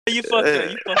You fucked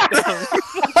up. You fucked up.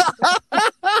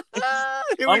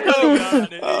 Here we I'm go. putting you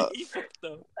on it. You fucked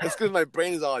up. It's because my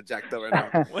brain is all jacked up right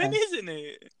now. When isn't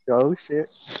it? Oh shit.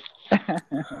 Fuck.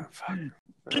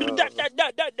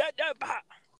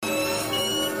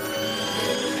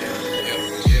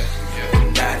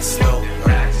 Night slow,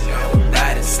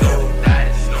 night is slow,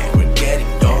 and we're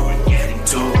getting going,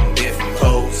 two different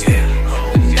hoes,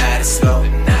 yeah. The night is slow,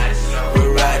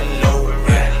 we're riding low,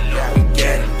 yeah. We're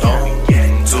getting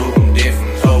going, two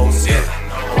different hoes,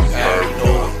 yeah. I'm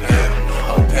paranoid,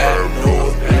 I'm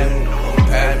paranoid, I'm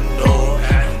paranoid,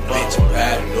 bitch, I'm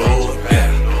paranoid,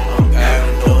 yeah. I'm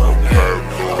paranoid,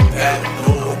 I'm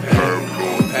paranoid,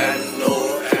 I'm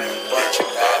paranoid, but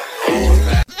you're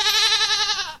paranoid.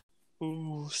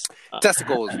 Ooh.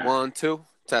 Testicles. 1, 2.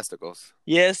 Testicles.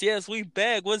 Yes, we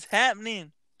back. What's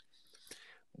happening?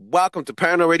 Welcome to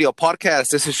Paranoid Radio Podcast.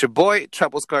 This is your boy,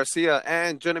 Trebos Garcia,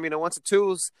 and joining me in the 1s and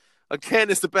 2s. Again,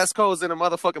 it's the best co-host in the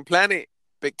motherfucking planet.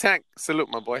 Big Tank.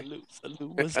 Salute, my boy.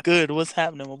 Salute. What's good? What's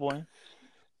happening, my boy?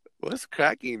 What's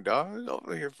cracking, dog?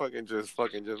 Over here just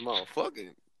motherfucking.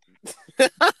 You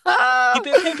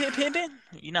been pimping?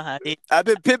 You know how it is. I've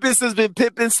been pimping since been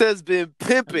pimping says been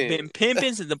pimping. Been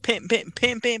pimping since the pimping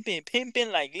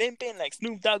like limping like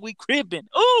Snoop Dogg. We cribbing.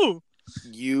 Ooh.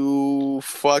 You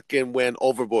fucking went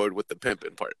overboard with the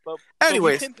pimping part. But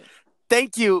Anyways, we pimping.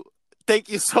 Thank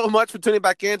you so much for tuning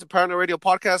back in to Paranoid Radio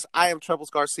Podcast. I am Trebos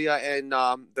Garcia, and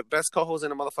the best co-host in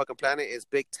the motherfucking planet is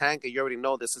Big Tank. And you already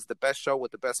know this is the best show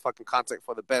with the best fucking content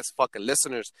for the best fucking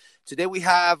listeners. Today we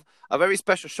have a very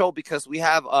special show because we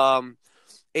have a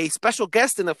special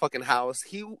guest in the fucking house.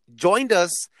 He joined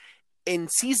us in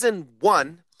season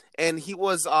 1, and he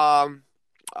joined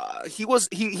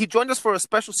us for a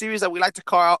special series that we like to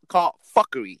call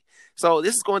Fuckery. So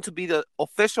this is going to be the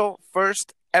official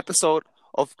first episode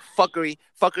of Fuckery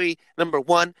number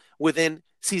 1 within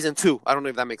season 2. I don't know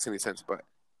if that makes any sense, but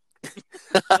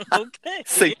Okay.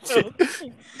 Same shit.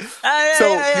 Please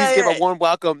give a warm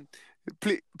welcome.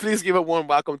 Please give a warm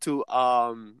welcome to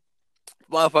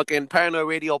motherfucking Paranoid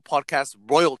Radio Podcast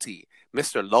royalty,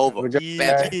 Mr. Lovo. How you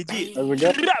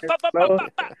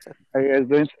guys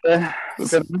doing today?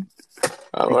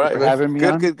 All right, for having me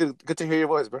on. Good to hear your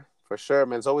voice, bro. For sure,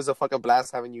 man. It's always a fucking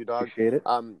blast having you, dog. Appreciate it.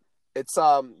 It's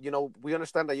we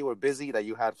understand that you were busy, that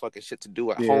you had fucking shit to do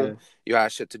at home. You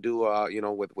had shit to do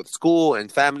with school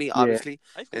and family, obviously,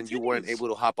 and you weren't able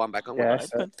to hop on back on with us.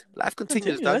 Life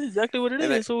continues, dog. That's exactly what it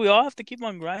is. So we all have to keep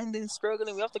on grinding,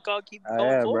 struggling. We have to keep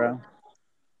going forward. Bro.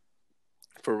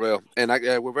 For real, and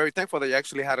we're very thankful that you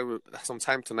actually had some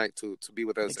time tonight to be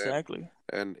with us. Exactly.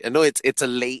 And I know it's a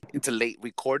late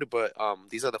record, but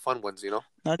these are the fun ones, you know.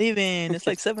 Not even. It's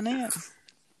like 7 a.m.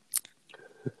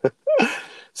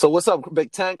 So what's up,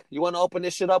 Big Tank? You want to open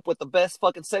this shit up with the best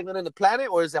fucking segment in the planet,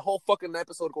 or is the whole fucking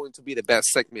episode going to be the best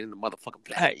segment in the motherfucking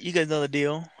planet? All right, you guys know the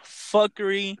deal.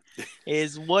 Fuckery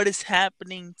is what is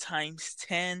happening times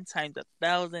 10, times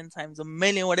 1,000, times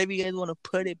 1,000,000, whatever you guys want to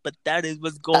put it. But that is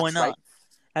what's going on.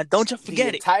 And don't you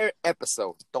forget the entire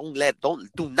episode. Do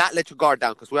not let your guard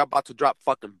down because we're about to drop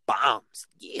fucking bombs.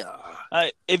 Yeah.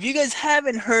 If you guys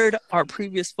haven't heard our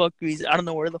previous fuckeries, I don't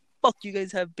know where the fuck you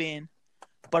guys have been,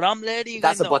 but I'm letting you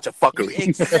guys know. That's a bunch of fuckery.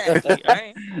 Exactly. All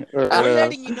right. I'm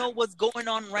letting you know what's going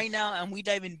on right now, and we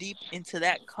diving deep into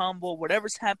that combo,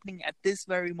 whatever's happening at this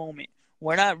very moment.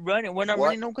 We're not running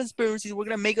no conspiracies. We're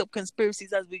gonna make up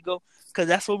conspiracies as we go, because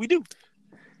that's what we do.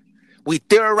 We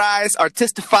theorize,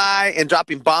 artistify, and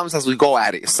dropping bombs as we go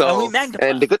at it. So, and we magnify.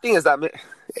 And the good thing is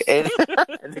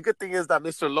that,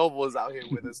 Mr. Lobo is out here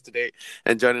with us today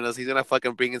and joining us. He's gonna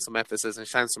fucking bring in some emphasis and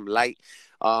shine some light.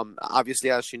 Obviously,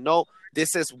 as you know,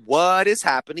 this is what is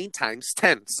happening times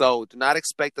 10. So, do not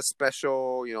expect a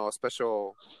special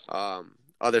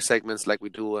other segments like we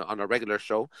do on a regular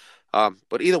show.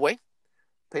 But either way,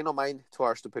 pay no mind to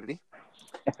our stupidity.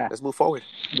 Let's move forward.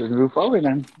 Then.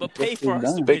 But pay for our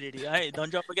stupidity. All right,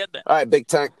 don't y'all forget that. All right, Big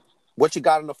Tank. What you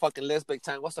got on the fucking list, Big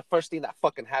Tank? What's the first thing that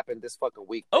fucking happened this fucking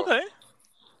week, bro? Okay.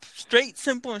 Straight,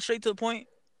 simple, and straight to the point.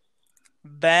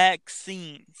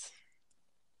 Vaccines.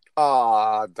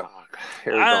 Oh, dog.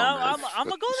 Here we go, I'm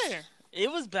gonna go there. It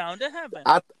was bound to happen.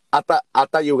 I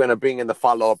thought you were gonna bring in the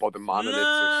follow up of the monoliths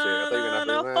and shit. I thought you were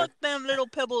gonna bring fuck them little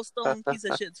pebble stone piece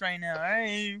of shits right now. All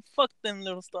right, fuck them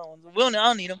little stones. I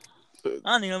don't need them. I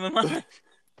don't need them in my life.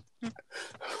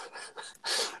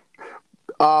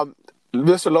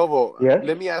 Mr. Lobo, yes?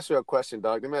 Let me ask you a question,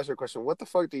 dog. What the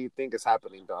fuck do you think is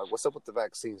happening, dog? What's up with the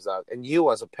vaccines, dog? And you,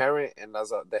 as a parent and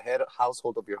as the head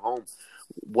household of your home,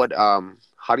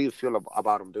 how do you feel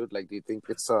about them, dude? Like, do you think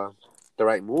it's the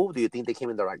right move? Do you think they came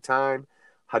in the right time?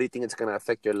 How do you think it's gonna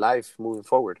affect your life moving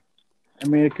forward? I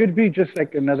mean, it could be just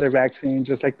like another vaccine,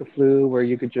 just like the flu, where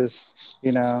you could just,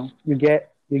 you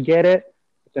get it,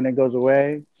 but then it goes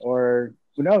away, or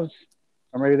who knows?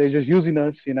 Or maybe they're just using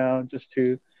us, just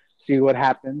to see what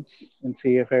happens and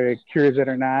see if it cures it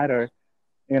or not. Or,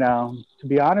 to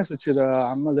be honest with you, though,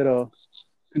 I'm a little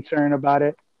concerned about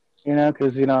it,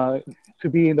 because to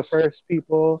be the first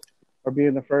people or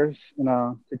being the first,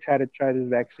 to try this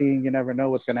vaccine, you never know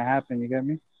what's gonna happen. You get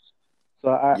me? So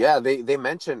Yeah, they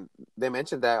mentioned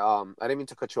that I didn't mean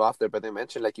to cut you off there, but they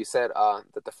mentioned, like you said,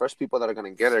 that the first people that are gonna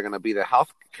get it are gonna be the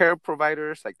healthcare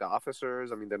providers, like the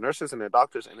officers, the nurses and the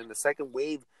doctors, and then the second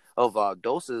wave of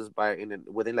doses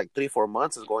within like 3-4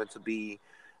 months is going to be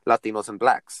Latinos and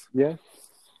blacks. yes.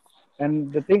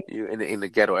 And the thing, in the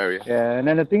ghetto area. yeah, and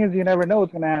then the thing is, you never know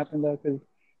what's gonna happen though, because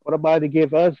what about they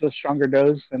give us a stronger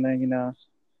dose, and then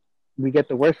we get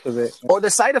the worst of it, or the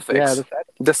side effects. Yeah,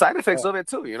 the side effects of it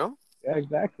too. Yeah,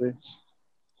 exactly.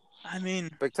 I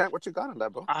mean, Big Tank, what you got on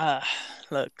that, bro?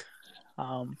 Look,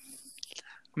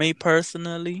 me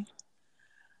personally,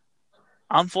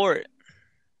 I'm for it.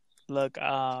 Look,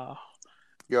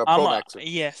 You're a pro-vaxxer.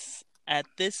 Yes. At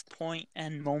this point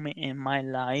and moment in my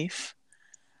life,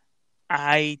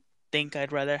 I think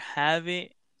I'd rather have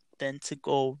it than to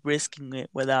go risking it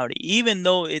without it, even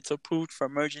though it's approved for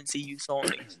emergency use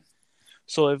only.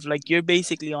 So if you're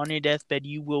basically on your deathbed,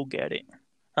 you will get it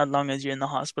as long as you're in the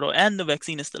hospital and the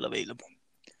vaccine is still available.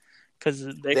 Because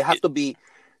they have to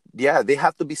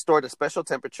be stored at special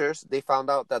temperatures. They found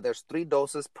out that there's 3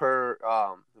 doses per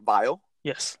vial.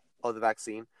 Yes. Of the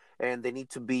vaccine, and they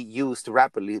need to be used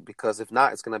rapidly, because if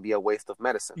not, it's going to be a waste of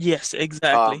medicine. Yes,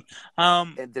 exactly.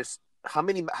 And there's how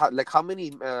many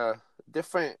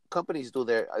different companies do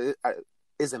there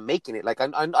isn't making it? Like I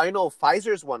know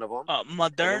Pfizer is one of them.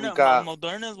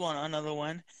 Moderna is another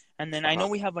one, and then I know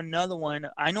we have another one.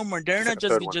 I know Moderna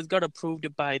just got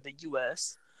approved by the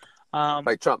U.S.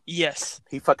 By Trump. Yes,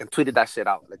 he fucking tweeted that shit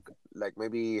out like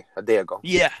maybe a day ago.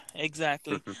 Yeah,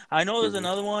 exactly. I know there's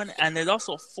another one, and there's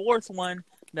also a 4th one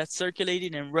that's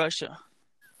circulating in Russia.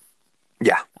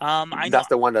 Yeah, I that's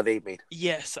the one that they made.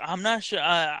 Yes, I'm not sure.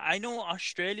 I know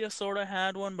Australia sort of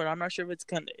had one, but I'm not sure if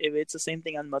it's the same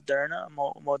thing on Moderna,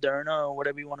 Moderna or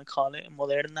whatever you want to call it,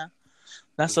 Moderna.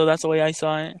 That's the way I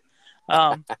saw it.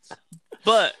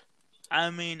 But I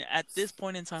mean, at this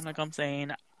point in time, like I'm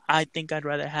saying, I think I'd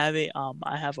rather have it.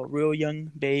 I have a real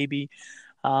young baby.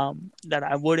 That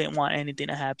I wouldn't want anything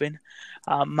to happen.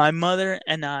 My mother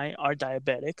and I are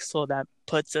diabetics, so that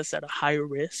puts us at a higher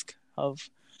risk of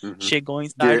shit going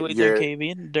sideways during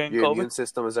COVID. Your immune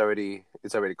system is already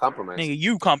compromised. Nigga,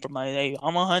 you compromised. Hey,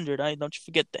 I'm 100. Don't you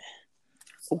forget that.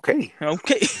 Okay.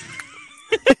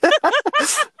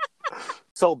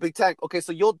 So Big Tank. Okay,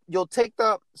 so you'll take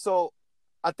so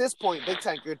at this point, Big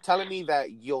Tank, you're telling me that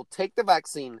you'll take the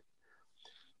vaccine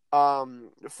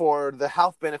for the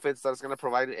health benefits that's going to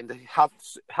provide it, and the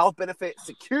health benefit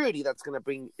security that's going to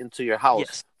bring into your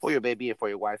house for your baby and for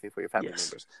your wife and for your family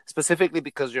members. Specifically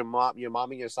because your mom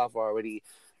and yourself are already,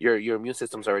 your immune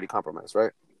system's already compromised,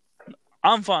 right?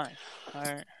 I'm fine. All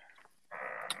right.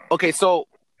 Okay, so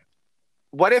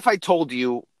what if I told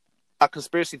you a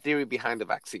conspiracy theory behind the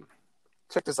vaccine?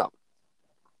 Check this out.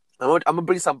 I'm gonna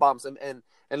bring some bombs, and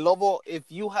Lobo, if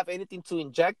you have anything to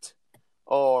inject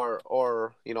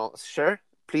or share,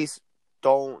 please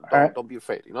don't be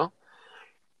afraid.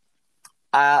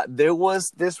 There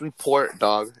was this report,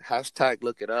 dog. #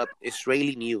 look it up.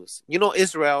 Israeli news.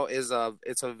 Israel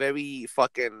it's a very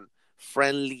fucking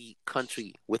friendly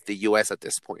country with the U.S. at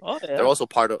this point. Oh, yeah. They're also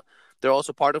part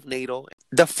of NATO.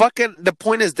 The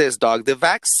point is this, dog. The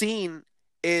vaccine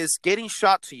is getting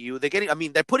shot to you.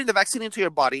 They're putting the vaccine into your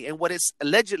body, and what it's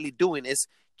allegedly doing is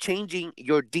changing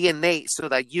your DNA so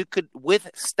that you could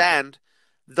withstand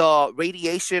the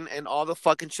radiation and all the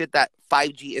fucking shit that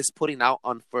 5G is putting out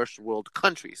on first world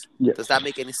countries. Yes. Does that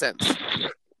make any sense?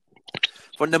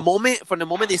 From the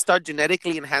moment they start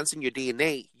genetically enhancing your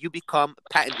DNA, you become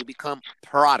patent, you become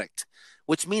product,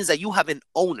 which means that you have an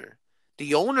owner.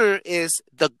 The owner is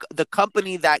the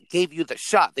company that gave you the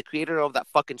shot, the creator of that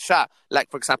fucking shot,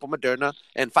 like, for example, Moderna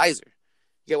and Pfizer.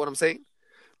 You get what I'm saying?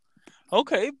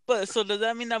 Okay, but so does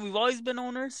that mean that we've always been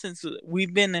owners since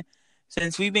we've been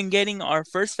getting our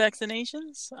first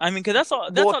vaccinations? I mean, because that's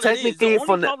all. That's all it is. The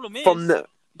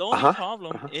only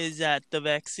problem is that the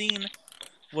vaccine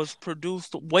was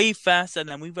produced way faster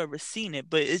than we've ever seen it.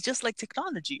 But it's just like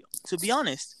technology, to be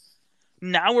honest.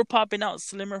 Now we're popping out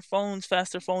slimmer phones,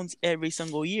 faster phones every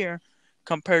single year.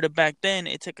 Compared to back then,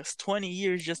 it took us 20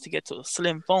 years just to get to a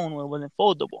slim phone when it wasn't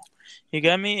foldable. You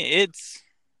get me?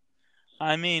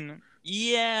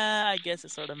 Yeah, I guess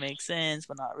it sort of makes sense,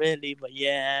 but not really. But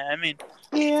yeah, I mean,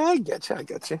 Yeah, I get you.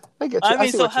 I see so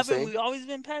what you're haven't saying. we always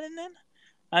been padding then?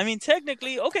 I mean,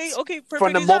 technically, okay, From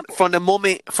perfect the moment, example.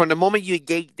 from the moment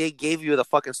they gave you the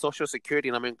fucking social security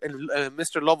number, and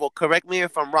Mr. Lovo, correct me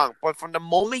if I'm wrong, but from the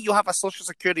moment you have a social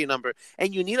security number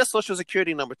and you need a social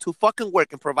security number to fucking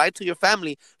work and provide to your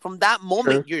family, from that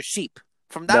moment True. you're sheep.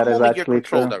 From that That is moment you're actually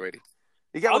controlled true. already.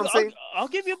 You get what I'll, I'm I'll, saying? I'll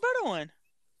give you a better one.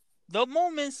 The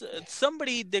moment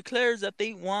somebody declares that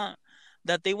they want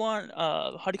how do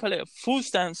you call it, food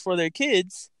stamps for their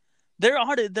kids, they're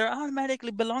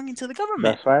automatically belonging to the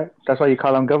government. That's right. That's why you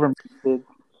call them government kids.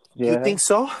 You Yeah. think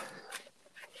so?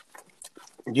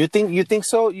 You think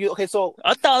so? Okay? So look,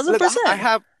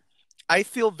 1,000%. I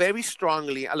feel very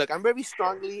strongly. Look, I'm very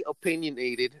strongly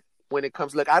opinionated when it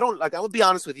comes. Look, I don't like. I'm gonna be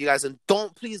honest with you guys, and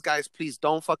please, guys, please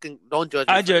don't judge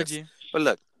me I for judge this. you. But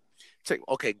look,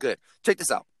 okay, good. Check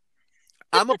this out.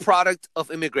 I'm a product of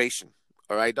immigration.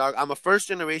 All right, dog. I'm a first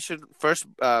generation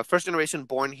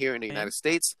born here in the United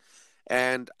States,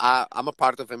 and I'm a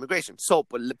product of immigration. So,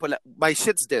 but my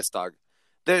shit's this, dog.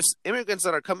 There's immigrants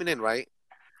that are coming in, right?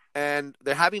 And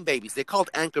they're having babies. They're called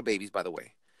anchor babies, by the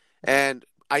way. And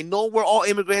I know we're all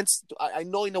immigrants. I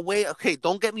know in a way, okay,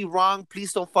 don't get me wrong.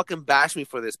 Please don't fucking bash me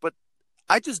for this. But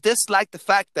I just dislike the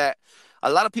fact that a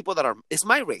lot of people it's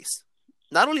my race.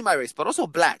 Not only my race, but also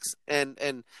blacks and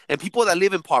people that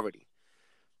live in poverty.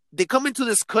 They come into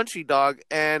this country, dog,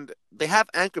 and they have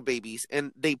anchor babies,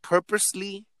 and they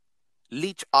purposely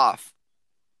leech off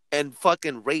and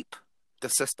fucking rape the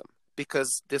system.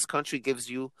 Because this country gives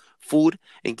you food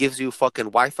and gives you fucking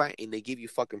Wi-Fi and they give you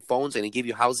fucking phones and they give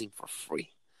you housing for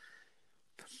free.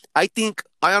 I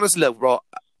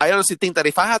honestly think that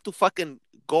if I have to fucking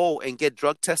go and get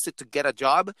drug tested to get a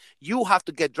job, you have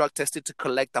to get drug tested to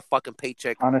collect a fucking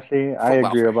paycheck. Honestly, I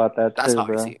agree about that That's too, how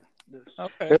bro. I see it.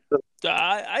 Okay,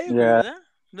 I agree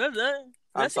with that.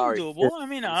 That seems doable. I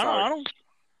mean, I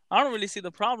don't really see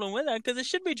the problem with that because it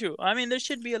should be true. I mean, there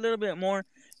should be a little bit more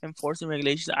enforcement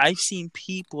regulations. I've seen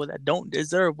people that don't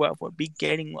deserve welfare be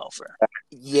getting welfare.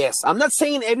 Yes, I'm not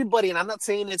saying everybody, and I'm not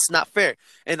saying it's not fair.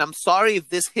 And I'm sorry if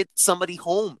this hit somebody's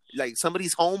home,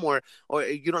 or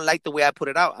you don't like the way I put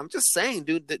it out. I'm just saying,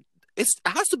 dude, that it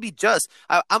has to be just.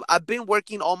 I've been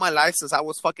working all my life since I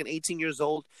was fucking 18 years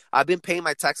old. I've been paying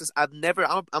my taxes. I'm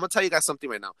gonna tell you guys something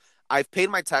right now. I've paid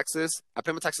my taxes. I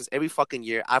pay my taxes every fucking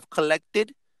year. I've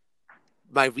collected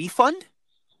my refund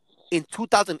in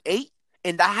 2008,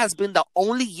 and that has been the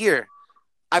only year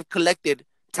I've collected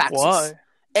taxes. Why?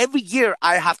 Every year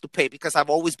I have to pay because I've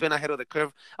always been ahead of the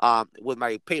curve with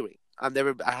my pay rate. I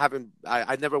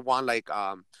never won like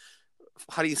how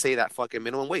do you say that, fucking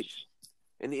minimum wage.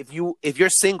 And if you're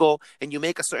single and you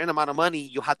make a certain amount of money,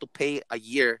 you have to pay a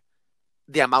year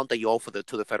the amount that you owe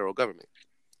to the federal government.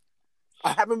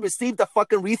 I haven't received a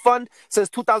fucking refund since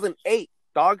 2008,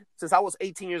 dog. Since I was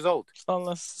 18 years old. I'm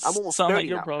almost 30 like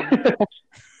your now. problem.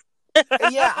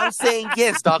 Yeah, I'm saying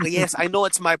yes, dog. Yes, I know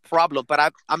it's my problem,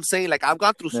 but I'm saying like I've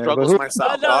gone through struggles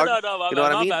myself, dog. You know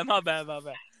what I mean? My bad.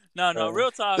 No,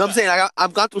 real talk. No, I'm saying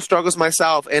I've gone through struggles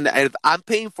myself, and if I'm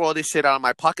paying for all this shit out of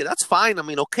my pocket, that's fine. I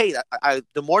mean, okay,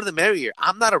 the more the merrier.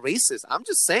 I'm not a racist. I'm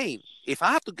just saying, if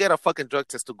I have to get a fucking drug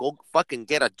test to go fucking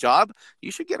get a job,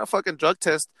 you should get a fucking drug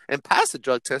test and pass the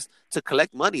drug test to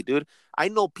collect money, dude. I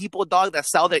know people, dog, that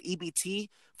sell their EBT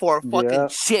for fucking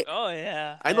shit. Oh,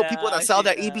 yeah. I know people that sell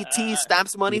their EBT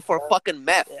stamps money for fucking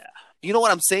meth. Yeah. You know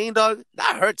what I'm saying, dog?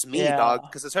 That hurts me, dog,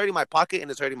 because it's hurting my pocket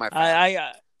and it's hurting my family.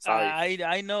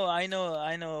 I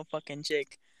know a fucking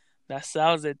chick that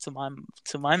sells it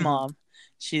to my mom.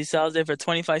 She sells it for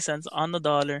 25 cents on the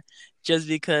dollar just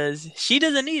because she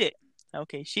doesn't need it.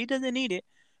 Okay, she doesn't need it,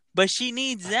 but she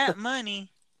needs that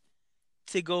money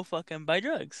to go fucking buy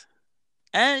drugs.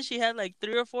 And she had like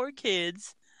 3 or 4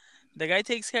 kids. The guy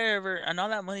takes care of her, and all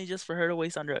that money just for her to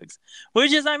waste on drugs.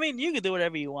 Which is, I mean, you can do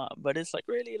whatever you want, but it's like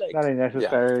really like not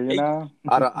necessary, you know.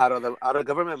 Out of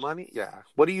government money, yeah.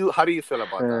 How do you feel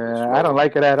about that? I don't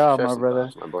like it at all, my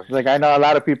brother. Like I know a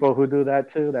lot of people who do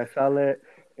that too, that sell it,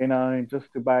 you know,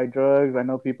 just to buy drugs. I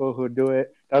know people who do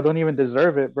it that don't even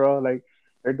deserve it, bro. Like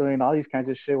they're doing all these kinds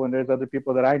of shit when there's other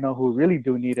people that I know who really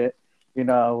do need it, you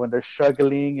know, when they're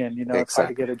struggling and you know it's hard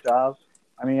to get a job.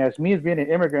 I mean, as being an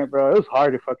immigrant, bro, it was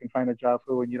hard to fucking find a job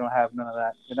for when you don't have none of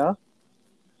that, you know?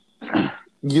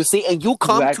 You see, and you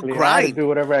come to grind. I had to do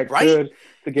whatever I could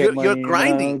to get money, you're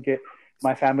grinding. You know, get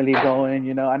my family going,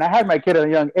 you know. And I had my kid at a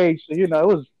young age, so, you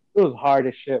know, it was hard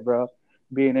as shit, bro,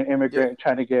 being an immigrant,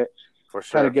 trying to get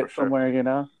somewhere, you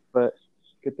know. But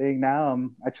good thing now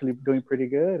I'm actually doing pretty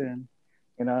good and,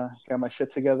 you know, got my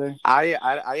shit together. I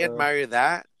admire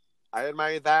that. I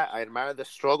admire that. I admire the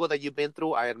struggle that you've been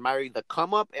through. I admire the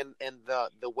come up and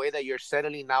the way that you're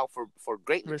settling now for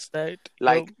greatness. Respect.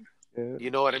 Like, Yeah.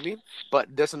 you know what I mean?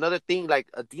 But there's another thing, like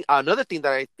another thing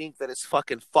that I think that is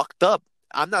fucking fucked up.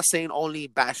 I'm not saying only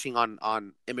bashing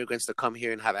on immigrants to come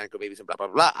here and have anchor babies and blah blah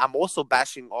blah. I'm also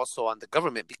bashing also on the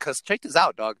government, because check this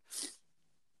out, dog.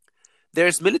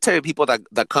 There's military people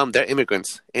that come, they're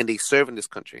immigrants, and they serve in this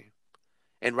country.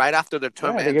 And right after their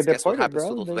term Yeah, they ends, get guess what deported, happens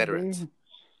bro. to those veterans? Yeah,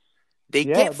 They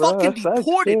get bro, fucking that sucks,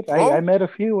 deported, shit. bro. I met a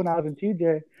few when I was in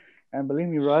TJ, and believe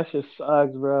me, Russia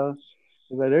sucks, bro. It's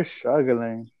like they're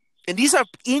struggling. And these are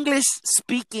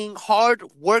English-speaking,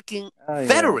 hard-working Oh, yeah.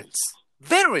 veterans.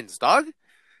 Veterans, dog.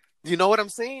 You know what I'm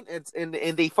saying? It's and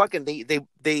they fucking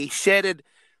they shedded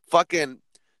fucking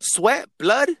sweat,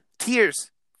 blood, tears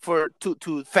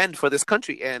to fend for this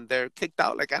country, and they're kicked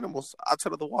out like animals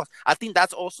outside of the walls. I think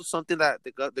that's also something that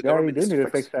the Yeah, you government do needs need to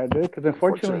to fix that, dude. Because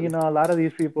unfortunately, Unfortunately. a lot of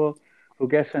these people who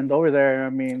get sent over there,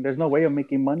 I mean, there's no way of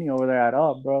making money over there at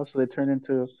all, bro. So they turn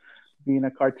into being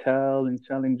a cartel and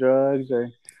selling drugs,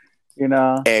 or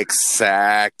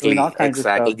Exactly, doing all kinds of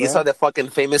exactly. stuff, These bro. are the fucking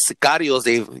famous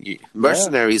sicarios,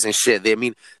 mercenaries and shit.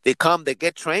 They come, they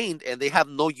get trained, and they have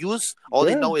no use. All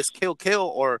they Yeah. know is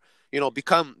kill, or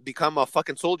become a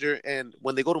fucking soldier. And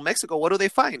when they go to Mexico, what do they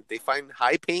find? They find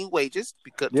high paying wages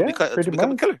to Yeah, become pretty a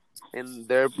much. killer, and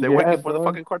they're Yeah, working for the bro.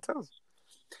 fucking cartels.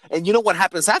 And you know what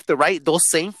happens after, right? Those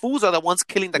same fools are the ones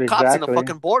killing the cops in the Exactly.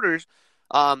 fucking borders,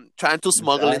 trying to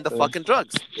smuggle in the Exactly. fucking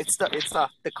drugs. It's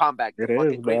the comeback, the It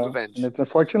fucking is, great bro. revenge. And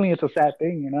unfortunately, it's a sad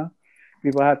thing,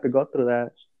 People have to go through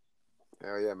that.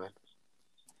 Hell yeah, man.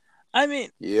 I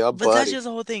mean, Yeah, but that's buddy. just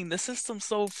the whole thing. The system's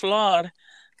so flawed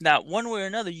that one way or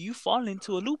another, you fall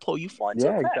into a loophole. You fall into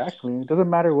Yeah, a crack. exactly. It doesn't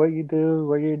matter what you do,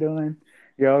 what you're doing.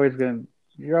 You're always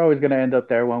gonna end up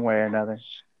there one way or another.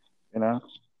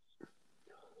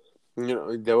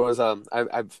 There was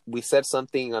we said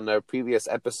something on our previous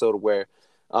episode where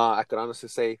I could honestly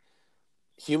say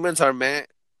humans are meant.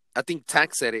 I think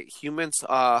Tank said it. Humans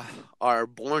are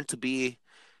born to be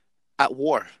at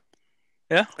war.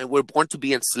 Yeah. And we're born to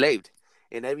be enslaved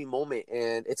in every moment.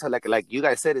 And it's like you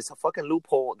guys said, it's a fucking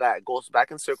loophole that goes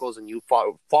back in circles, and you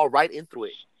fall right into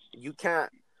it. You can't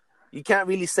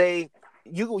really say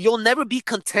you'll never be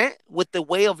content with the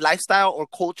way of lifestyle or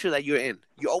culture that you're in.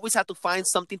 You always have to find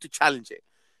something to challenge it.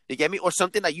 You get me? Or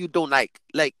something that you don't like.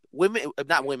 Like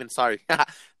not women, sorry.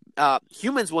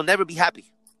 Humans will never be happy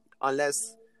unless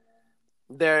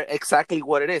they're exactly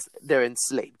what it is. They're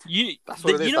enslaved. That's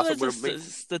what it is. That's what there's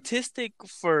a statistic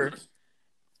for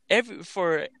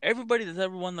everybody that's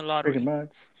ever won the lottery, Pretty much.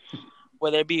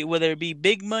 whether it be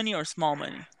big money or small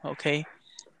money. Okay,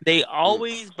 they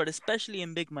always, but especially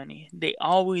in big money, they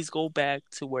always go back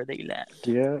to where they land.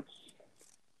 Yeah.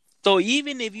 So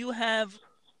even if you have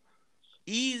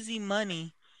easy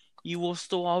money, you will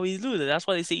still always lose it. That's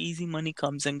why they say easy money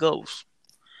comes and goes.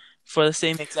 For the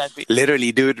same exact reason.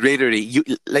 Literally, dude. Literally, you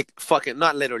like fucking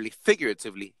not literally,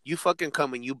 figuratively. You fucking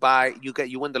come and you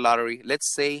win the lottery.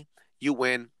 Let's say you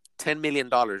win $10 million,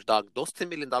 dog. Those $10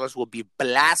 million will be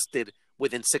blasted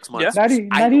within 6 months. Yeah.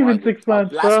 Not even 6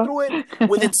 months, blast bro. through it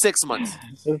within 6 months.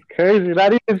 It's crazy.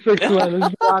 Not even 6 months. Let's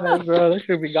be honest, bro. That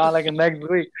should be gone like next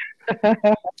week.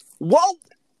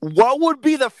 What would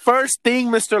be the first thing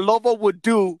Mr. Lobo would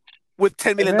do with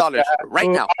 $10 million right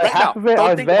now? Right half now. of it I'll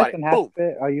Don't think about invest, it. and half Boom. of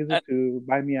it I'll use it to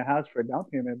buy me a house for a down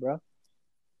payment, bro.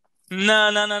 No.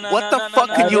 What the fuck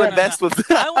can you invest with?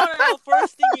 I want to know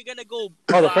first thing you're gonna go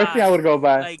buy. Oh, the first thing I would go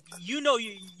buy. Like you know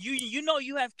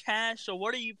you have cash, so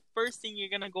what are you first thing you're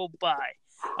gonna go buy?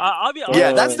 I'll be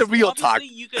Yeah, that's the real talk.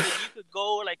 Obviously, you could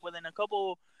go like within a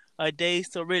couple days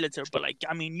to a realtor, but like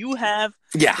I mean, you have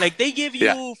like they give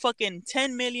you fucking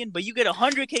 10 million, but you get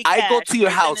 100K. I go to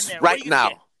your house right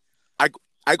now.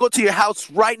 I go to your house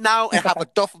right now and have a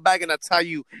duffel bag, and I tell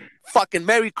you, fucking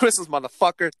Merry Christmas,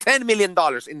 motherfucker. $10 million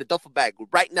in the duffel bag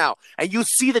right now. And you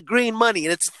see the green money,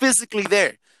 and it's physically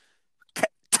there.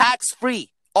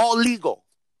 Tax-free. All legal.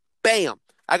 Bam.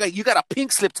 You got a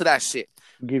pink slip to that shit.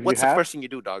 What's the first thing you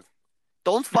do, dog?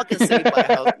 Don't fucking say my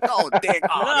house. No, damn.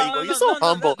 Oh, you're so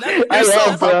humble. I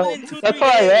am, bro. That's how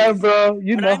I am, bro.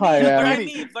 You know how I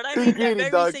am. But I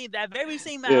mean that very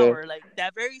same hour, like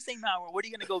that very same hour, what are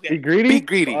you gonna go get? Be greedy? Be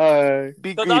greedy.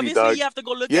 Because obviously you have to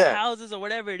go look at houses or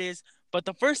whatever it is, but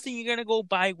the first thing you're gonna go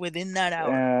buy within that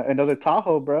hour. Another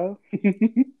Tahoe, bro.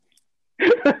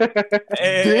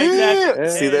 Exactly.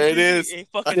 See, there it is.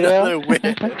 Another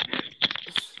win.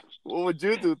 What would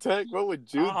you do, Tank? What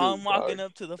would you do? I'm walking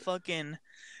up to the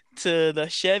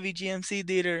Chevy GMC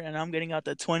dealer, and I'm getting out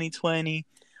the 2020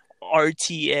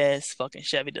 RTS fucking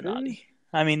Chevy Denali.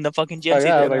 I mean, the fucking Oh GMC.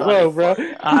 yeah, I was like, whoa, bro.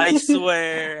 I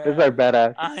swear. This is our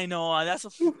badass. I know.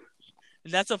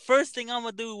 That's the first thing I'm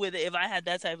gonna do with it if I had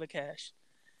that type of cash.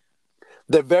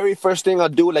 The very first thing I'll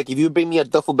do, like if you bring me a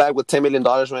duffel bag with $10 million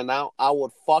right now, I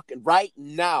would fucking right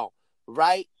now,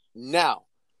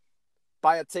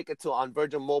 buy a ticket on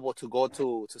Virgin Mobile to go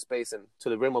to space and to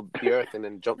the rim of the earth and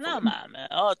then jump. No, man.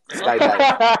 Oh,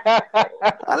 skydiving.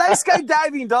 I like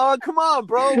skydiving, dog. Come on,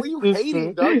 bro. What are you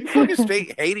hating, dog? You fucking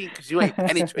straight hating because you ain't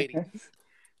penetrating.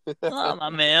 No, my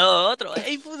man. Otro.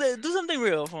 Hey, do something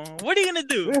real. What are you gonna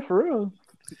do? Yeah, for real.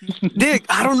 Dick,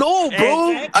 I don't know,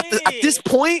 bro.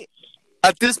 Exactly.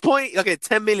 At this point, okay,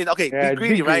 10 million. Okay, Yeah, be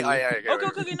greedy, right? greedy.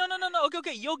 Okay. No.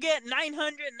 Okay. You'll get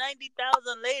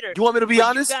 990,000 later. You want me to be But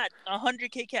honest? You got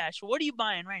 100K cash. What are you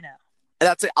buying right now?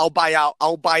 That's it. I'll buy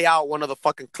out one of the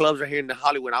fucking clubs right here in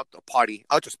Hollywood. I'll party.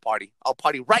 I'll just party. I'll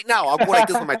party right now. I'll go like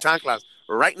this with my chanclas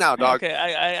right now, dog. Okay,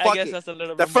 I Fuck guess it. that's a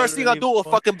little The bit first thing I'll do will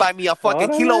fucking buy me a fucking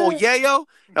kilo of yayo.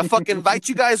 I'll fucking invite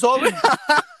you guys over.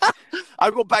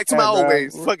 I'll go back to my old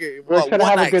ways. Fuck it. We're trying to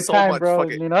have a good so time, much. bro.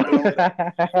 Fuck it. You know.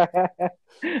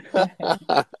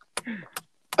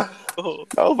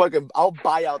 I'll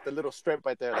buy out the little strip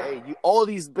right there. Like, hey, all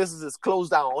these businesses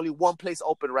closed down. Only one place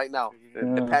open right now.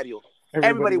 The patio.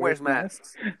 Everybody wears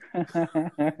masks.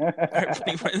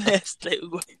 Everybody wears masks.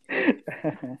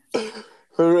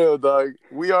 For real, dog.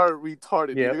 We are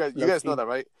retarded. Yep, you guys know that,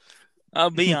 right?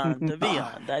 Beyond.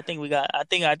 I think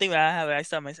I still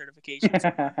have my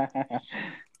certifications.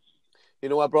 You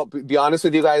know what, bro? Be honest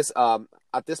with you guys.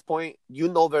 At this point, you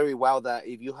know very well that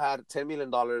if you had $10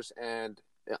 million and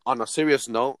on a serious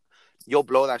note, you'll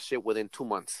blow that shit within 2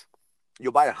 months.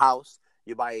 You'll buy a house.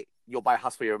 You'll buy a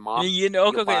house for your mom. You know,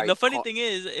 okay. The funny thing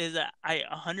is that I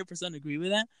 100% agree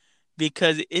with that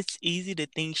because it's easy to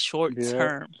think short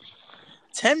term.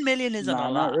 10 million isn't a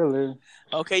lot. Not really.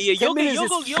 Okay, yeah, 10 million is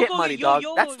shit money, dog.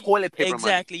 That's toilet paper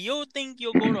exactly. money. You'll think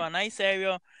you'll go to a nice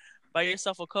area, buy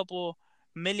yourself a couple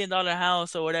 $1 million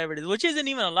house or whatever it is, which isn't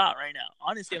even a lot right now.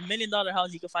 Honestly, $1 million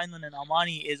house you can find one in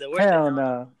Almani is a worth Hell it.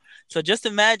 no. So just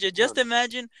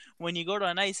imagine when you go to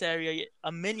a nice area,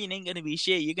 $1 million ain't gonna be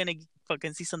shit. You're gonna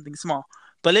fucking see something small.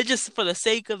 But let's just, for the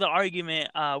sake of the argument,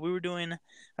 we were doing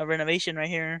a renovation right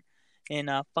here in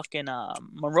fucking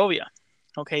Monrovia.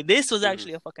 Okay, this was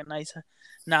actually a fucking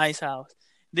nice house.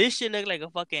 This shit looked like a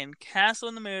fucking castle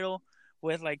in the middle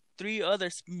with like 3 other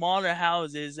smaller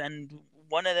houses, and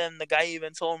one of them, the guy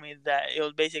even told me that it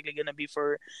was basically gonna be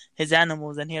for his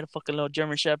animals, and he had a fucking little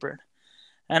German Shepherd.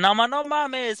 And I'm like, no,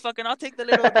 it's fucking, I'll take the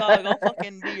little dog. I'll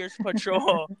fucking be your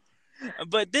patrol.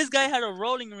 But this guy had a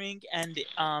rolling rink, and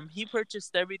he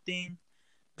purchased everything.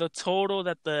 The total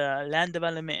that the land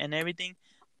development and everything,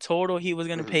 total he was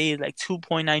gonna pay like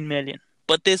 $2.9 million.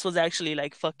 But this was actually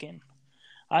like fucking,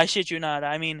 I shit you not.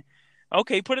 I mean,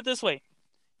 okay, put it this way.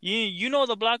 You know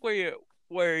the block where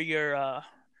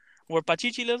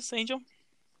Pachichi lives, Angel?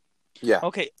 Yeah.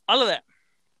 Okay, all of that.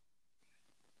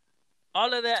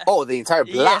 Oh, the entire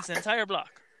block? Yes, the entire block.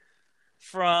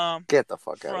 Get the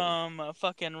fuck out from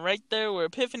fucking right there where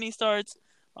Epiphany starts,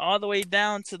 all the way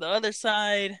down to the other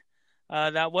side.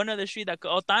 That one other street, that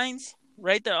Otines,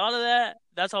 right there, all of that.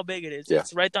 That's how big it is. Yeah.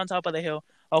 It's right on top of the hill.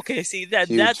 Okay, see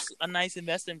that's a nice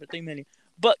investment for $3 million.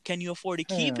 But can you afford to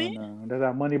keep it? No. Does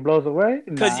that money blows away?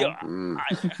 Because you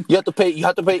have to pay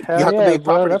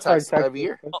property tax every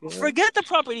year. Forget the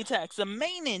property tax, the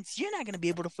maintenance. You're not gonna be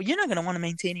able to. You're not gonna want to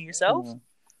maintain it yourself.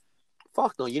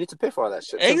 Fuck no, you need to pay for all that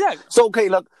shit. Exactly. So okay,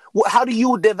 look, how do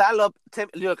you develop?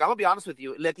 Look, I'm gonna be honest with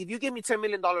you. Like, if you give me $10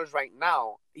 million right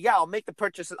now, yeah, I'll make the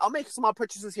purchases. I'll make small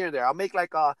purchases here and there. I'll make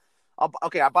like I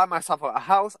buy myself a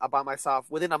house. I buy myself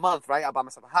within a month, right? I buy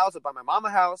myself a house. I buy my mom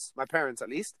a house, my parents at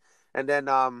least, and then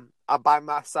I buy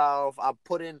myself.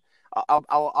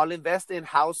 I'll invest in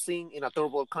housing in a third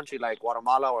world country like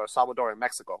Guatemala or El Salvador and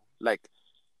Mexico, like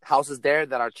houses there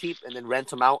that are cheap, and then rent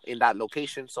them out in that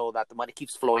location so that the money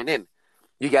keeps flowing in.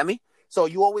 You get me? So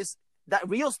that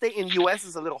real estate in the U.S.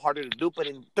 is a little harder to do, but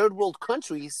in third world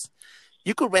countries,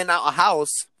 you could rent out a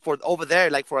house for over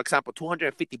there, like for example,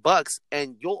 $250,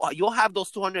 and you'll have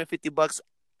those $250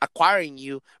 acquiring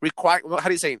you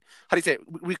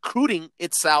recruiting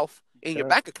itself in your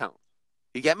bank account.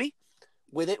 You get me?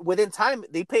 Within time,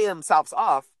 they pay themselves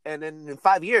off, and then in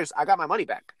 5 years, I got my money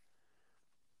back.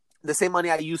 The same money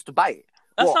I used to buy it.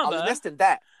 I'll invest in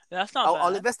that. That's not bad.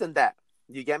 I'll invest in that.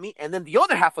 You get me? And then the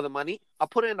other half of the money, I'll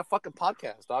put it in a fucking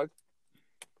podcast, dog.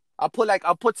 I'll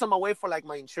put some away for like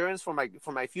my insurance for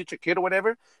my future kid or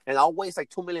whatever, and I'll waste like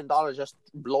 $2 million just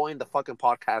blowing the fucking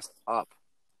podcast up.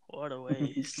 What a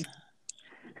waste.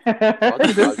 Fuck,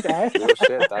 This dog. guy. Real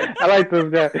shit, dog. I like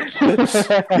this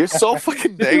guy. You're so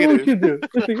fucking What would you negative. do?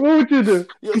 What would you do?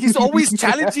 Yo, he's always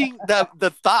challenging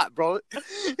the thought, bro.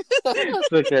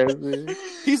 It's okay. Man.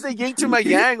 He's the yin to my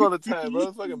yang all the time,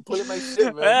 bro. Fucking pulling my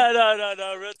shit, man.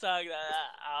 No, real talk.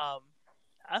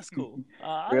 That's cool.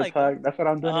 I Real like talk. that. That's what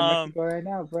I'm doing in Mexico right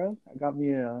now, bro. I got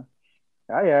me a.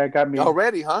 Oh yeah, I got me.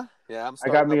 Already, huh? Yeah, I'm I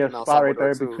got me a starting up in El spot right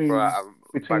there Salvador, too, bro. I'm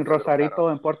between about to go to Rosarito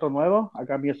and Puerto Nuevo. I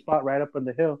got me a spot right up on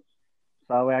the hill,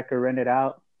 so that way I could rent it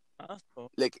out. That's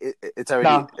cool. Like it's already.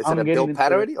 No, Is I'm it a getting built into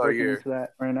pad it, already, or looking you're? into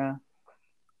that right now.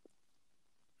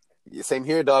 Same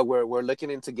here, dog. We're looking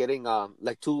into getting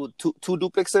like two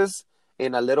duplexes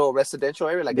in a little residential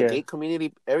area, like Yeah. a gate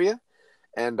community area,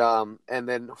 and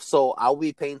then so I'll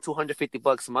be paying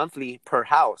 $250 monthly per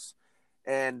house,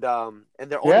 and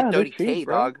they're only Yeah, they're $30K, cheap,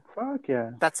 bro. dog. Fuck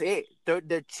yeah. That's it.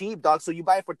 They're cheap, dog. So you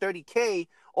buy it for $30K,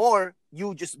 or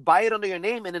you just buy it under your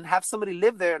name and then have somebody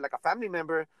live there, like a family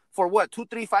member, for what 2,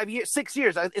 3, 5 years, 6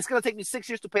 years. It's gonna take me 6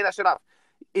 years to pay that shit off.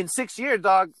 In 6 years,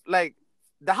 dog, like.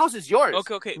 The house is yours.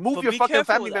 Okay. Move But your be fucking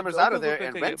careful family with that, members bro. out of there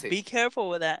and rent it. Be careful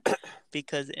with that,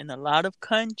 because in a lot of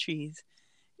countries,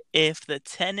 if the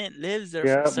tenant lives there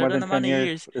Yeah, for a more certain than amount 10 of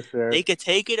years. years, It's there. they could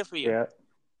take it for you. Yeah.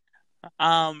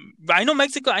 I know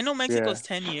Mexico. I know Mexico's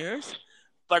Yeah. 10 years,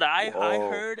 but I Whoa.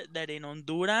 heard that in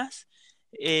Honduras,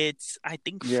 it's I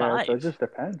think Yeah, 5. so it just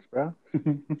depends, bro.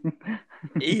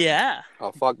 Yeah.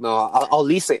 Oh fuck no! I'll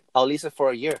lease it. I'll lease it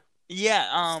for a year. Yeah.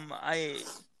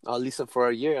 I'll lease it for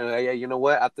a year, and you know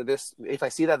what? After this, if I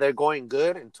see that they're going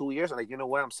good in 2 years, I'm like, you know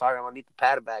what? I'm sorry, I'm gonna need the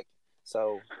pad back.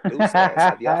 So, adios.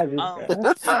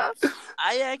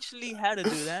 I actually had to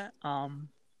do that. A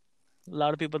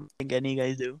lot of people don't think any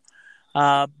guys do.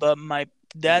 But my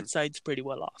dad's side's pretty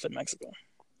well off in Mexico.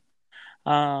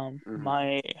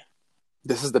 My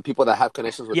This is the people that have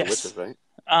connections with Yes. the witches,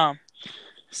 right?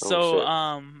 So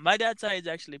shit. my dad's side is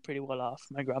actually pretty well off.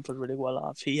 My grandpa's really well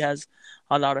off. He has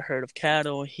a lot of herd of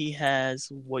cattle. He has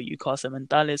what you call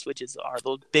sementales, which are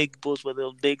those big bulls with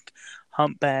those big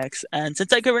humpbacks. And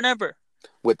since I can remember,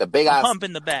 With the big a ass. hump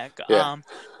in the back. Yeah.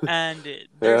 And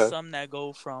there's Yeah. some that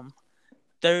go from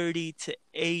 30 to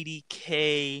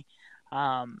 80K,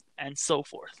 and so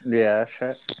forth. Yeah,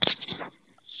 shit.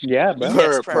 Yeah, bro.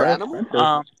 Yes, Per animal?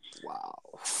 animal? Wow.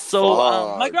 So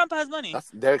my Fuck. grandpa has money.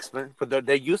 They're expensive, but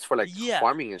they're used for like Yeah,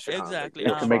 farming and shit. huh? exactly.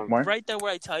 Like, To make more? Right there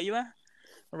where I tell you at.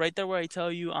 Right there where I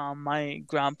tell you, my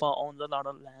grandpa owns a lot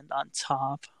of land on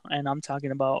top, and I'm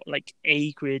talking about like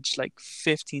acreage, like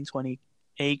 15, 20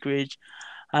 acreage.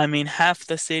 I mean, half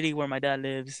the city where my dad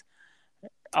lives,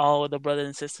 all the brothers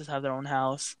and sisters have their own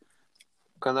house.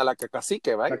 Kind of like a cacique,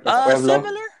 right? Like a pueblo.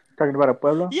 Similar. Talking about a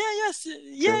pueblo? Yeah,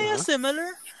 Uh-huh. similar.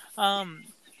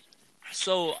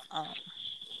 So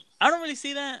I don't really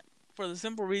see that, for the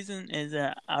simple reason is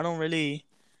that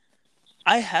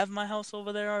I have my house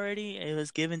over there already. It was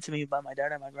given to me by my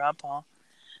dad and my grandpa,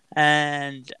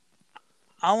 and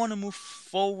I want to move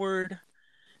forward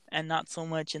and not so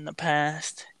much in the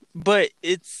past. But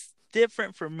it's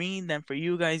different for me than for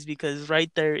you guys, because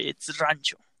right there it's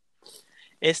rancho.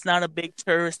 It's not a big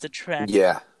tourist attraction.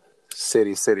 Yeah.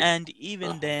 City. And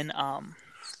even then, I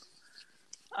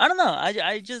don't know.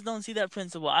 I just don't see that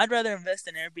principle. I'd rather invest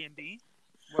in Airbnb.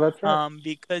 Well, that's right.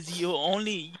 Because you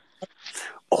only.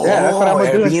 Oh, Yeah, that's what I'm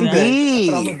gonna do. Airbnb.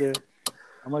 That's what I'm gonna do.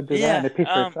 I'm gonna do Yeah, that, and it pays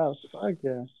for itself. Fuck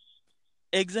yeah.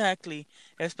 Exactly,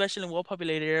 especially in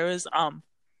well-populated areas.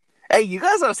 Hey, you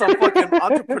guys are some fucking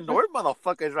entrepreneur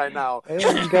motherfuckers right now. Hey,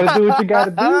 you gotta do what you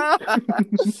gotta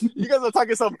do. You guys are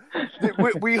talking some.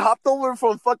 We hopped over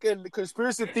from fucking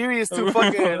conspiracy theories to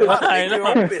fucking how to I make your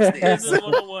know. own This business. is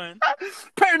 101.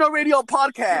 Paranormal Radio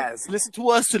Podcast. Listen to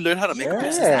us to learn how to make a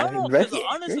business Yeah. happen. No, Right. 'cause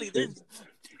honestly, there's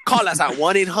Call us at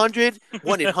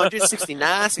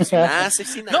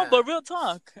 1-800-6969. no, but real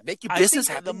talk. Make your I business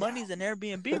think happen. the money's in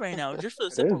Airbnb right now, just for the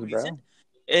It simple is, bro. reason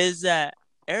is that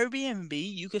Airbnb,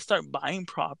 you can start buying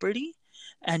property,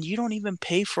 and you don't even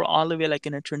pay for all of it like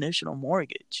in a traditional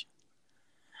mortgage.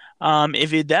 If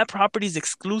that property is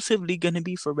exclusively going to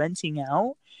be for renting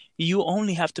out, you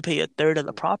only have to pay a third of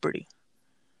the property,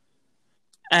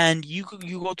 and you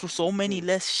go through so many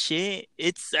less shit.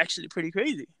 It's actually pretty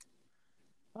crazy.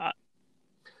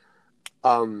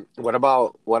 What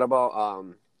about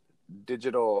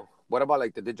digital? What about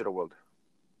like the digital world,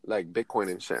 like Bitcoin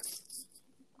and shit?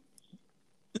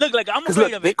 Look, like I'm Because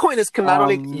afraid look, of it. Bitcoin is not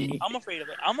only. I'm afraid of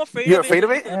it. I'm afraid You're of afraid it.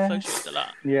 of it? because it fluctuates a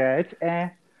lot. Yeah, it's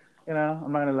You know,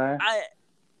 I'm not gonna lie. But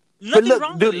Nothing look,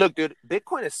 wrong dude, with it.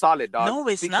 Bitcoin is solid, dog. No,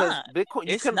 it's because not. Bitcoin,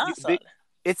 It's not solid.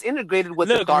 It's integrated with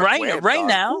the Look, dark right- web. right dog.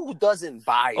 now- who doesn't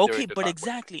buy? Okay, during the but dark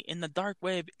exactly in the dark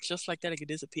web, just like that, it could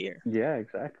disappear. Yeah,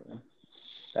 exactly.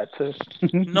 That's it.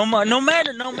 No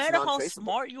matter how non-traceable.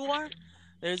 smart you are,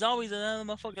 there's always another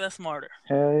motherfucker that's smarter.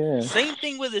 Hell yeah. Same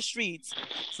thing with the streets.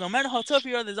 So no matter how tough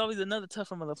you are, there's always another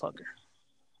tougher motherfucker.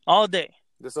 All day.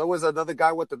 There's always another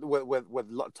guy with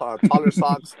taller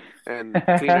socks and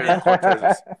cleaner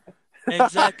Cortezes.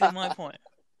 Exactly my point.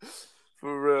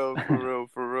 For real,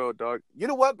 dog. You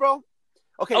know what, bro?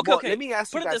 Okay. Let me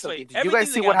ask Put you it guys this way. something. Did you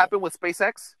guys see what happened with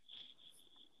SpaceX?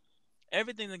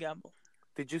 Everything's a gamble.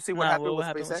 Did you see what happened with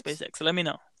SpaceX? So let me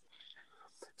know.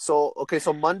 So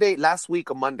last week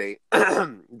on Monday,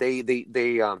 they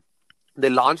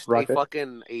launched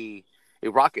a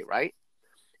rocket, right?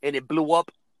 And it blew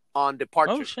up on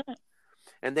departure. Oh shit!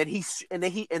 And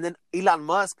then Elon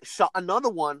Musk shot another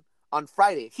one on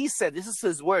Friday. He said, this is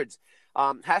his words.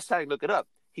 Hashtag look it up.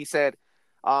 He said,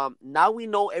 now we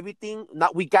know everything. Now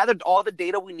we gathered all the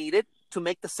data we needed to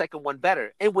make the second one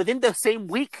better. And within the same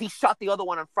week, he shot the other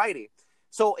one on Friday.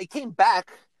 So it came back,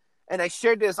 and I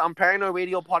shared this on Paranoid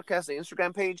Radio Podcast, the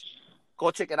Instagram page. Go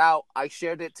check it out. I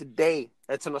shared it today.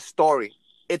 It's in a story.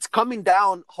 It's coming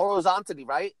down horizontally,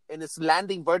 right? And it's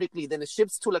landing vertically. Then it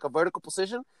shifts to like a vertical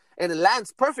position, and it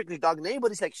lands perfectly, dog. And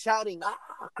everybody's like shouting,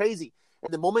 crazy.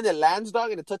 And the moment it lands,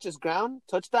 dog, and it touches ground,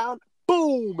 touchdown,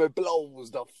 boom, it blows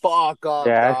the fuck up.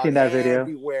 Yeah, dog, I've seen that video.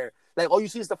 Everywhere. Like, all you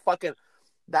see is the fucking...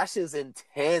 That shit's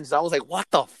intense. I was like, what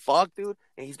the fuck, dude?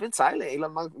 And he's been silent.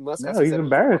 Elon Musk. No, he's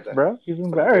embarrassed, bro. He's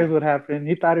embarrassed what happened.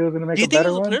 He thought he was going to make a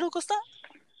better one. Do you think it was political stuff?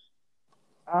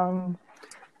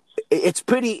 It's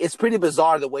pretty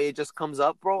bizarre the way it just comes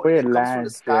up, bro. It comes lands, from the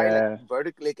sky, yeah. like,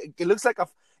 vertically. Like, it looks like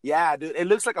dude. It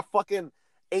looks like a fucking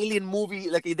alien movie.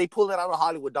 Like they pulled it out of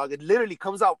Hollywood, dog. It literally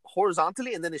comes out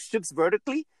horizontally and then it shifts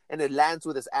vertically and it lands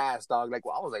with its ass, dog. Like,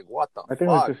 I was like, what the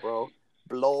fuck, bro?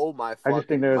 Blow my fucking I just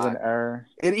think there was mind. an error.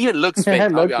 It even looks fake,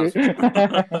 I'll be honest with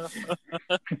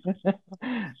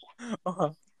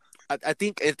you. I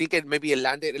think it maybe it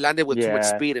landed with too much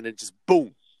speed and it just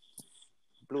boom.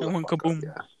 Blew and the fuck up.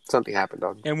 Yeah. Something happened,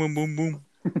 dog. And went boom boom.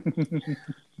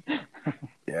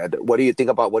 Yeah, what do you think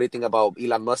about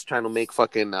Elon Musk trying to make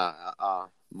fucking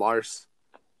Mars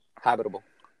habitable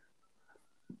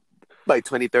by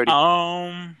 2030?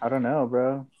 I don't know,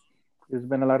 bro. There's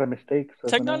been a lot of mistakes.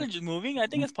 Technology is moving. I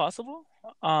think it's possible.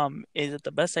 Is it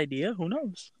the best idea? Who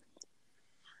knows?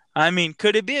 I mean,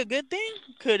 could it be a good thing?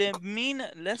 Could it mean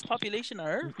less population on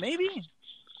Earth? Maybe.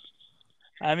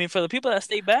 I mean, for the people that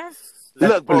stay back.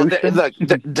 Look, bro.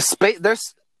 The space.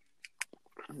 There's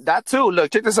that too.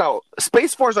 Look, check this out.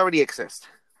 Space Force already exists.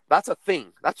 That's a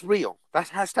thing. That's real.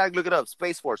 That's hashtag look it up.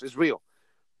 Space Force is real.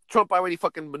 Trump already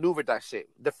fucking maneuvered that shit.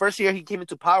 The first year he came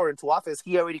into office,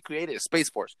 he already created a Space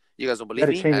Force. You guys don't believe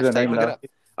me? Hashtag look it up.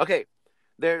 Okay,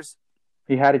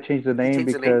 he had to change the name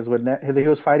because when he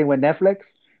was fighting with Netflix.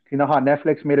 You know how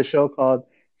Netflix made a show called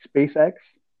SpaceX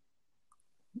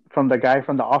from the guy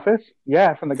from The Office?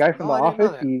 Yeah, from the guy from The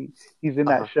Office. He's in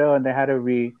that show, and they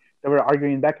were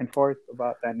arguing back and forth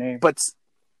about that name. But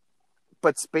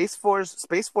Space Force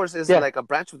is like a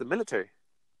branch of the military.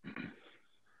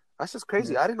 That's just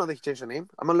crazy. I didn't know they changed the name.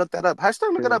 I'm gonna look that up.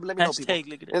 Hashtag look it up. Let me know, people.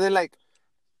 And then like,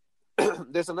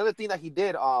 there's another thing that he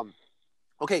did.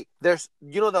 Okay, there's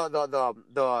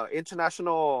the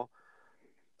international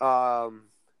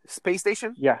space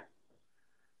station. Yeah.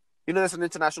 You know, there's an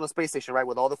international space station, right?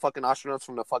 With all the fucking astronauts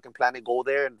from the fucking planet go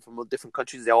there, and from different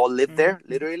countries, they all live there.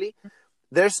 Literally,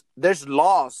 there's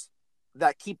laws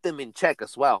that keep them in check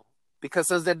as well, because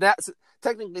since they're not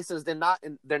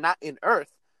in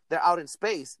Earth. They're out in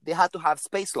space. They have to have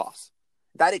space laws.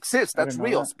 That exists. That's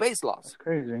real. Space laws. That's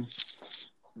crazy.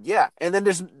 Yeah, and then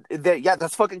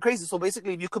that's fucking crazy. So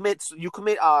basically, if you commit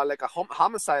like a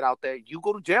homicide out there, you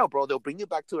go to jail, bro. They'll bring you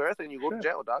back to Earth and you go to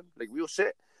jail, dog. Like real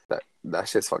shit. That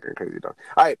shit's fucking crazy, dog.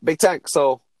 All right, Big Tank.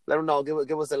 So let them know.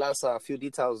 Give us the last few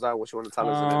details, dog. What you want to tell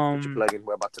us, and then put your plug in.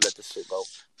 We're about to let this shit go.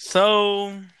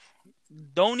 So,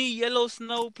 don't eat yellow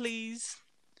snow, please.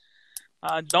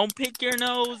 Don't pick your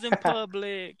nose in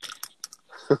public.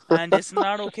 And it's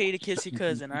not okay to kiss your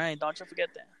cousin, all right? Don't you forget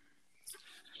that.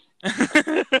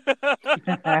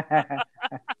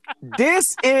 This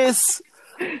is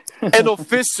an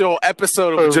official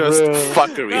episode of Just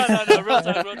Fuckery. No, real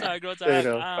talk.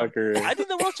 I think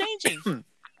the world's changing.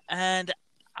 And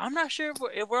I'm not sure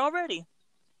if we're all ready.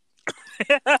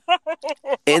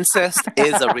 Incest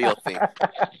is a real thing.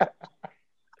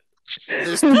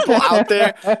 There's people out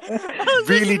there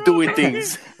really doing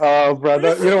things. Oh,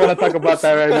 brother. You don't want to talk about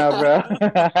that right now, bro.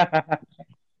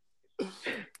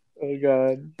 Oh,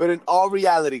 God. But in all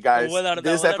reality, guys,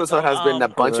 this episode has been a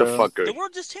bunch of fuckery. The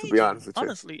world just changed. To be honest with you.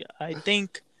 Honestly, I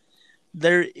think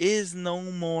there is no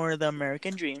more the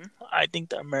American dream. I think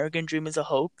the American dream is a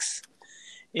hoax.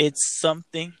 It's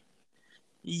something.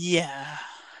 Yeah.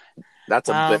 That's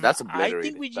I obliterated.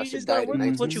 think you That shit just gotta died in work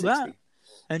with what you got 1960.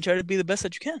 and try to be the best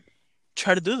that you can.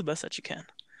 Try to do the best that you can.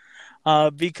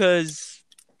 Because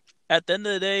at the end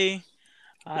of the day,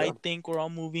 I think we're all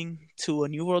moving to a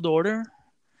new world order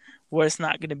where it's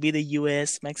not going to be the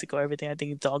U.S., Mexico, everything. I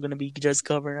think it's all going to be just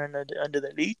governed under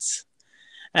the elites.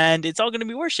 And it's all going to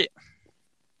be worship.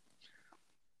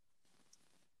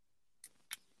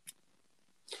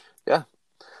 Yeah.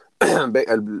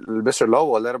 Mr.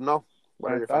 Lobo, let him know.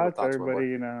 What are My your final thoughts, thoughts, my everybody,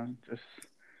 boy? you know, just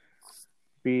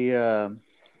be, how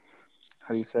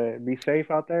do you say it? Be safe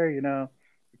out there, you know,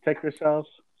 protect yourself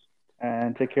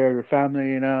and take care of your family,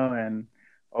 you know, and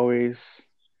always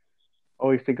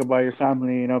think about your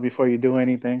family, you know, before you do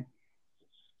anything.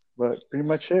 But pretty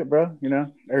much it, bro. You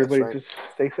know, everybody right. just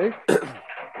stay safe.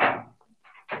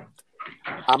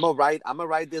 I'm gonna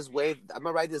ride this wave. I'm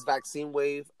gonna ride this vaccine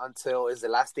wave until it's the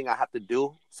last thing I have to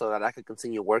do so that I can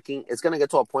continue working. It's gonna get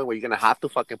to a point where you're gonna have to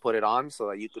fucking put it on so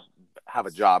that you could have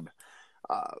a job.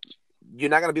 You're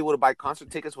not gonna be able to buy concert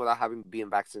tickets without being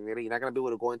vaccinated. You're not gonna be able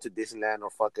to go into Disneyland or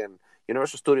fucking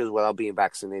Universal Studios without being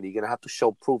vaccinated. You're gonna have to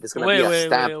show proof. It's gonna be a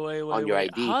stamp on your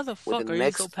ID. How the fuck within are the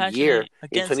you so next passionate year in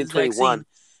against this 2021. vaccine,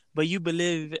 but you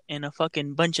believe in a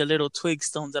fucking bunch of little twig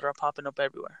stones that are popping up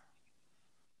everywhere?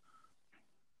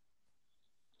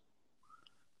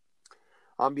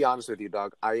 I'll be honest with you,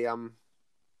 dog. I'm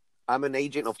an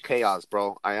agent of chaos,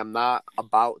 bro. I am not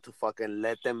about to fucking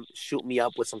let them shoot me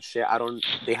up with some shit.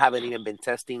 They haven't even been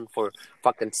testing for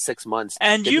fucking 6 months.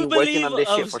 And They've you been believe working on this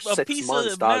shit for a 6 piece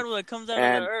months, of dog. metal that comes out of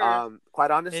the earth quite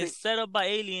honestly, is set up by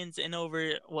aliens in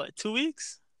over, 2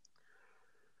 weeks?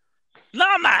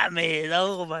 No, man.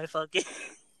 Oh, my fucking...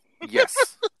 yes.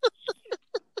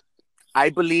 I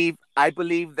do not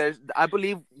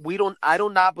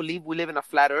believe we live in a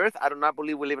flat earth. I do not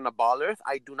believe we live in a ball earth.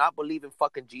 I do not believe in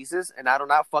fucking Jesus, and I do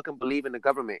not fucking believe in the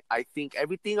government. I think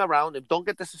everything around, and don't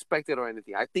get disrespected or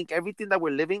anything. I think everything that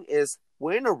we're living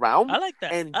we're in a realm. I like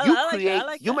that. And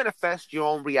you manifest your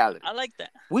own reality. I like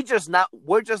that. We're just not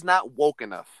woke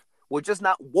enough. We're just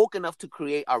not woke enough to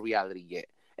create our reality yet.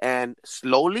 And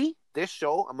slowly, this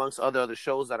show, amongst other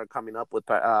shows that are coming up with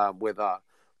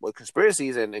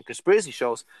conspiracies and conspiracy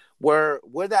shows, we're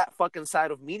that fucking side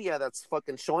of media that's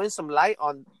fucking showing some light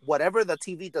on whatever the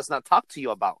TV does not talk to you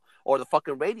about, or the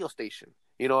fucking radio station.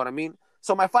 You know what I mean?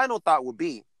 So my final thought would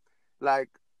be, like,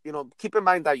 you know, keep in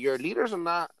mind that your leaders are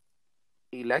not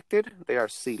elected, they are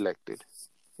selected.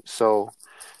 So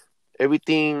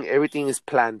everything is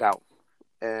planned out.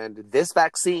 And this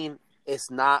vaccine is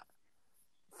not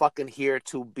fucking here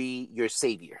to be your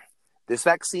savior. This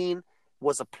vaccine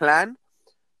was a plan.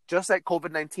 Just like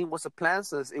COVID-19 was a plan,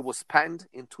 since it was patented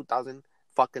in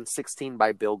 2016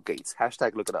 by Bill Gates. #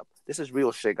 look it up. This is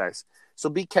real shit, guys. So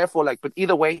be careful. But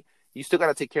either way, you still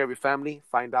gotta take care of your family.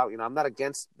 Find out. You know, I'm not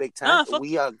against Big Tank.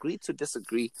 We agree to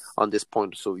disagree on this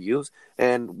point of views,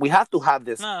 and we have to have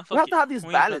this. We have to have this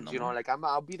balance. You know, like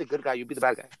I'll be the good guy, you be the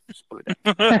bad guy. Just put it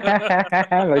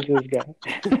I like this guy.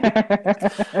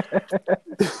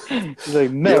 He's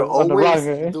like, no, you're on the always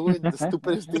wrong, doing the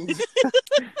stupidest things.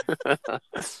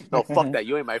 No, fuck that.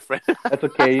 You ain't my friend. That's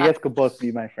okay. You guys could both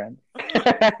be my friend.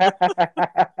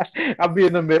 I'll be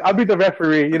in the mid. I'll be the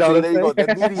referee. You know what I'm saying?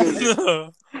 The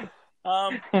mediator.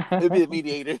 He'll be the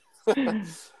mediator.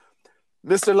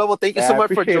 Mr. Lobo, thank you so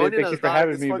much for joining us. Thank you for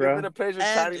having me, bro. It's been a pleasure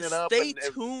chatting it up. Stay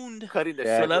tuned cutting the for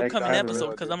shit. the upcoming episode,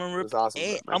 because I'm gonna rip. Awesome,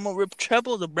 I'm gonna rip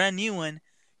Treble the brand new one,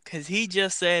 because he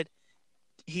just said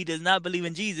he does not believe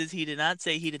in Jesus. He did not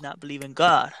say he did not believe in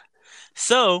God.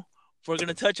 So we're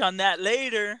gonna touch on that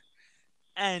later,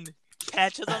 and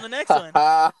catch us on the next one.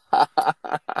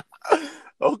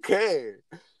 Okay.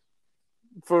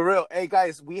 For real. Hey,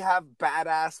 guys, we have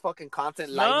badass fucking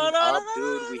content lining up,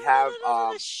 dude. We have,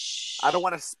 I don't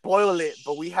want to spoil it,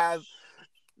 but we have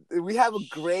really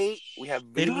great,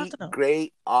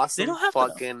 awesome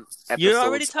fucking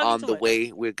episodes on the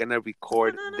way. We're going to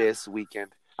record this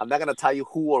weekend. I'm not going to tell you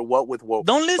who or what with what.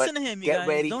 Don't listen to him, you guys.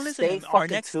 Ready. Don't listen to him. Our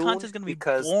next content is going to be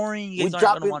boring. You guys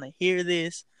aren't going to want to hear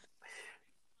this.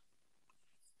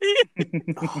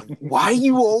 Why are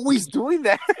you always doing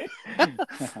that?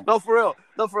 No, for real.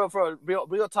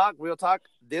 Real talk.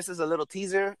 This is a little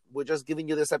teaser. We're just giving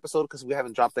you this episode because we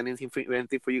haven't dropped anything for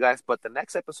you guys. But the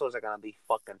next episodes are gonna be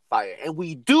fucking fire, and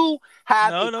we do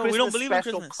have a Christmas we don't believe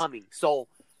special in Christmas coming. So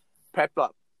prep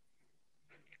up.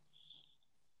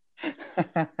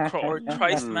 Or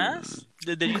Christ Mass?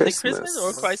 Did you say Christmas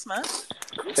or Christ Mass?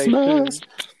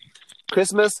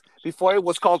 Christmas. Before it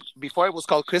was called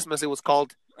Christmas, it was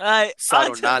called on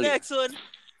to the next one.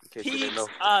 Peeps,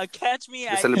 catch me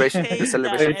the celebration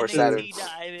for Saturn.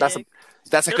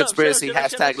 That's a conspiracy.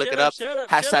 Hashtag look it up.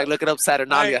 Hashtag look it up,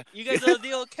 Saturnalia. Right, you guys know the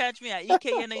deal. Catch me at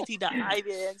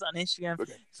eknat.ivx on Instagram,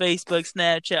 Facebook,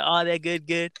 Snapchat, all that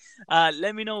good.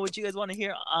 Let me know what you guys want to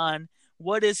hear on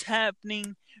what is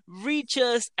happening. Reach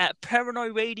us at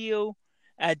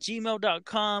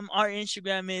paranoidradio@gmail.com. Our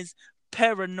Instagram is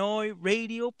Paranoid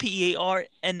Radio,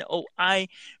 PARNOI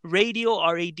Radio,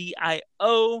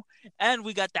 RADIO. And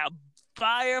we got that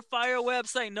fire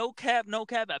website, no cap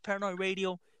at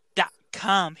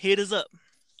paranoidradio.com. Hit us up.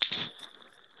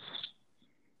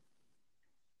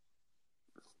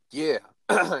 Yeah.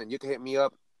 You can hit me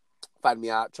up. Find me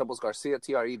at Troubles Garcia,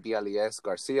 TREBLES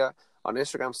Garcia, on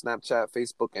Instagram, Snapchat,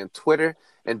 Facebook, and Twitter.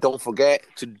 And don't forget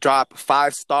to drop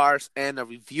 5 stars and a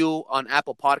review on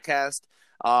Apple Podcast.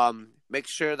 Make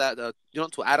sure that to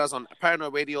add us on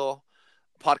Paranoid Radio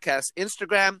Podcast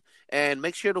Instagram, and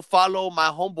make sure to follow my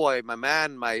homeboy, my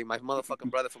man, my motherfucking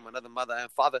brother from another mother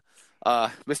and father,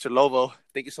 Mr. Lovo.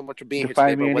 Thank you so much for being here today.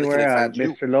 Find me anywhere at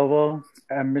Mr. Lovo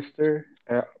and Mr.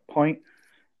 Point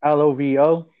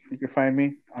LOVO. You can find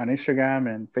me on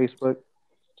Instagram and Facebook.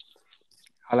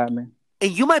 Holla at me.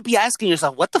 And you might be asking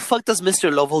yourself, what the fuck does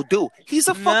Mr. Lovo do? He's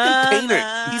a fucking painter.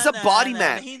 He's a body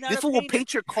man. This one will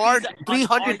paint your card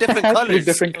 300 different colors.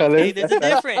 Different colors. Okay, there's a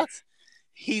difference.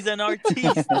 He's an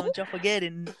artiste. Don't you forget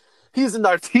it. He's an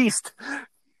artiste.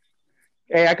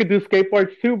 Hey, I could do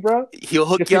skateboards too, bro. He'll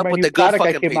hook you up with a good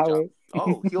fucking paint job.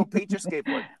 Oh, he'll paint your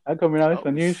skateboard. I'm coming out with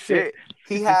some new shit.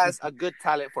 He has a good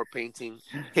talent for painting.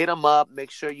 Hit him up.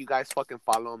 Make sure you guys fucking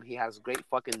follow him. He has great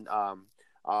fucking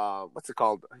what's it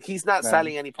called? He's not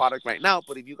selling any product right now,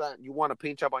 but if you want to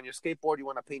paint job on your skateboard, you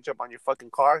want to paint job on your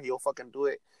fucking car, he'll fucking do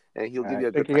it, and he'll give you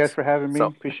a good price. Thank you guys for having me.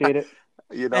 Appreciate it.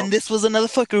 And this was another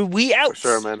fucker. We out. For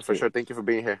sure, man. For sure. Thank you for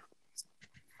being here.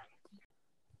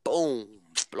 Boom.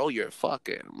 Blow your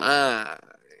fucking mind.